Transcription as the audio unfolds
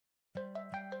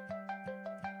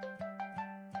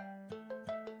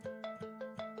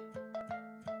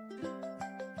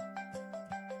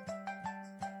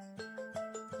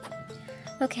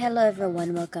Okay, hello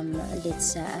everyone. Welcome ulit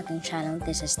sa ating channel.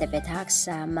 This is Tipid Hacks.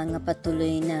 Sa mga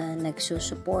patuloy na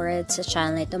nagsusupport sa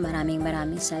channel na ito, maraming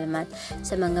salamat.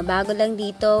 Sa mga bago lang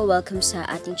dito, welcome sa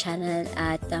ating channel.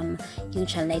 At yung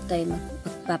channel na ito ay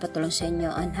magpapatulong sa inyo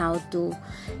on how to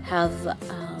have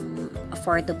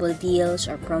affordable deals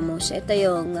or promos. Ito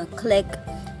yung Click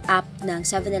app ng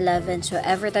 7-Eleven. So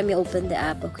every time you open the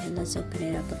app, okay, let's open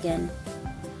it up again.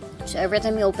 So every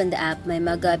time you open the app, may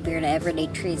mag-appear na everyday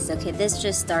treats. Okay, this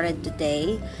just started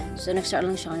today. So nag-start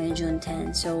lang siya ngayon June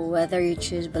 10. So whether you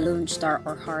choose balloon, star,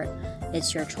 or heart,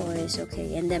 it's your choice.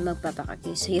 Okay, and then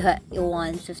magpapakaki. So you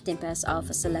want 15 pesos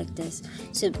off a select this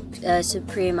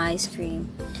Supreme ice cream.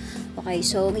 Okay,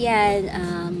 so yan,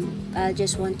 I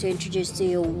just want to introduce to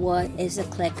you what is the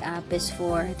Click app is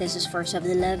for. This is for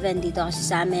 7-Eleven. Dito kasi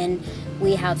sa amin,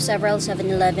 we have several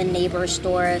 7-Eleven neighbor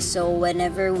stores. So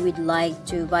whenever we'd like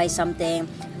to buy something,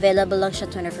 available lang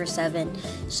siya 24/7.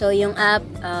 So yung app,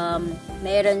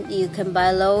 you can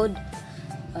buy load,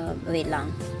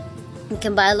 you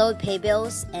can buy load, pay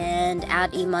bills, and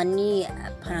add e-money,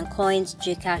 parang coins,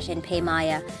 Gcash, and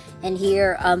Paymaya. And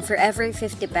here, for every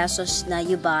 50 pesos na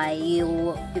you buy,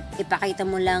 ipakita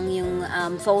mo lang yung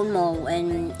phone mo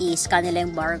and i-scan nila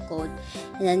yung barcode.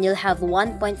 And then you'll have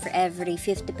 1 point for every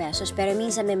 50 pesos. Pero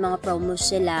minsan may mga promos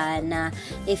sila na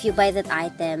if you buy that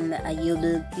item,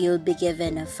 you'll be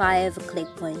given 5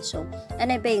 click points. So,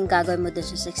 ano ba yung gagawin mo doon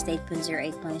sa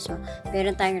 68.08 points mo?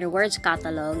 Meron tayong rewards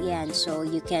catalog. Yan. So,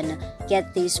 you can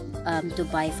get these to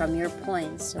buy from your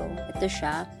points. So, ito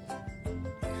siya.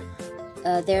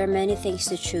 There are many things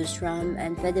to choose from,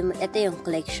 and ito yung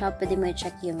Click Shop. Pwede mo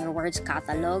i-check yung rewards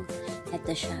catalog.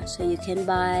 Ito siya. So you can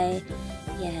buy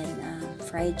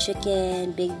fried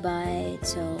chicken, big bite.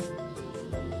 So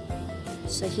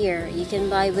here you can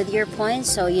buy with your points,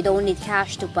 so you don't need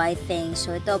cash to buy things.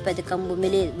 So ito pwede kang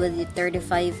bumili with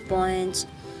 35 points.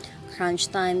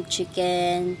 Crunch time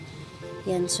chicken.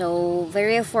 Yan, so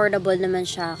very affordable naman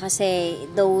siya kasi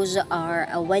those are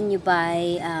when you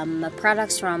buy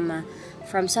products from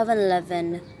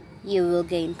 7-Eleven, you will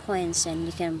gain points and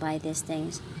you can buy these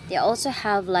things. They also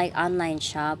have like online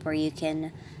shop where you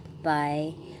can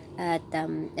buy at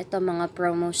ito mga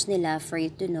promos nila for you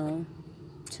to know.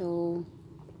 So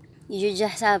you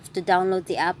just have to download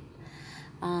the app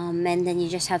and then you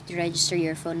just have to register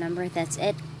your phone number. That's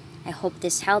it. I hope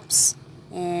this helps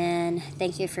and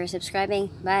thank you for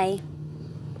subscribing. Bye.